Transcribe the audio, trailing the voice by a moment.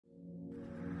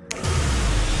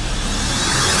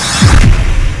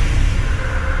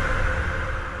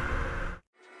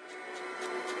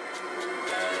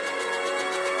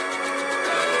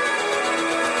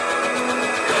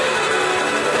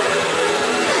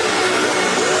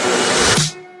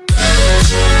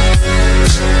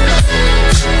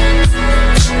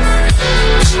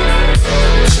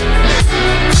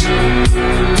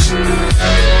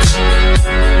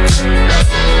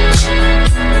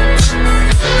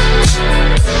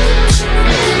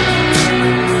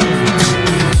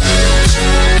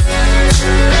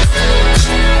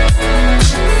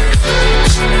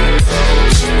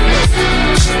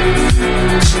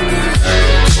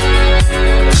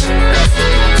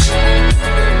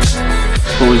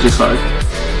What was your card?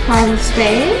 Five of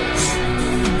spades?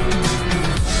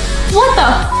 What the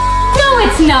f? No,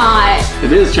 it's not!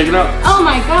 It is, check it out. Oh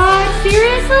my god,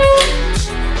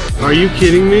 seriously? Are you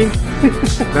kidding me?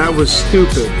 That was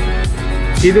stupid.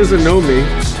 He doesn't know me.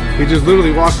 He just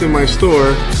literally walked in my store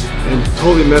and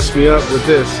totally messed me up with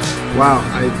this. Wow,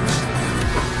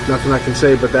 nothing I can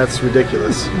say, but that's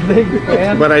ridiculous.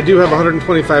 But I do have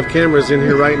 125 cameras in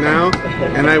here right now,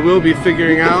 and I will be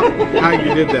figuring out how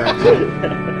you did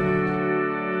that.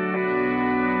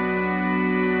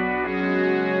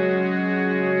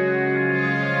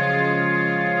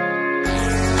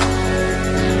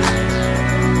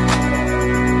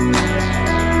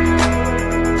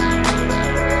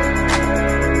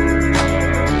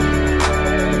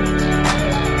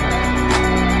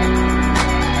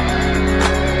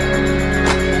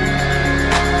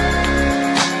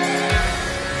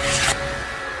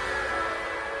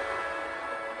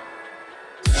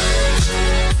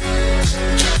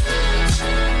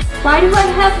 Why do I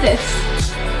have this?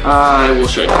 I will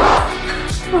show you.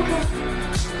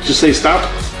 Okay. Just say stop.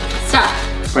 Stop.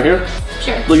 Right here.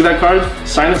 Sure. Look at that card.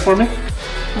 Sign it for me.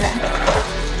 Okay.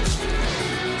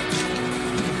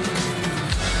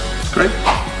 Great.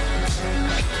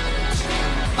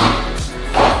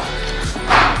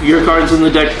 Your card's in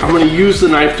the deck. I'm going to use the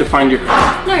knife to find your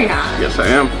card. No, you're not. Yes, I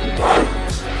am.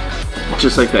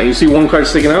 Just like that. You see one card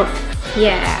sticking out?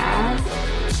 Yeah.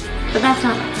 But that's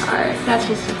not my card. That's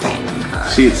just a random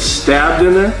card. See it's stabbed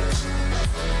in there?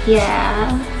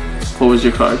 Yeah. What was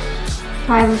your card?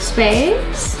 Five of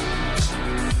spades?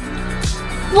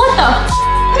 What the f?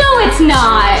 No, it's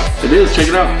not! It is, check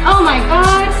it out. Oh my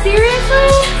god,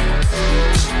 seriously?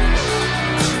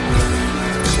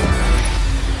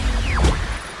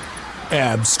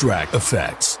 Abstract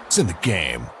effects. It's in the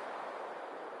game.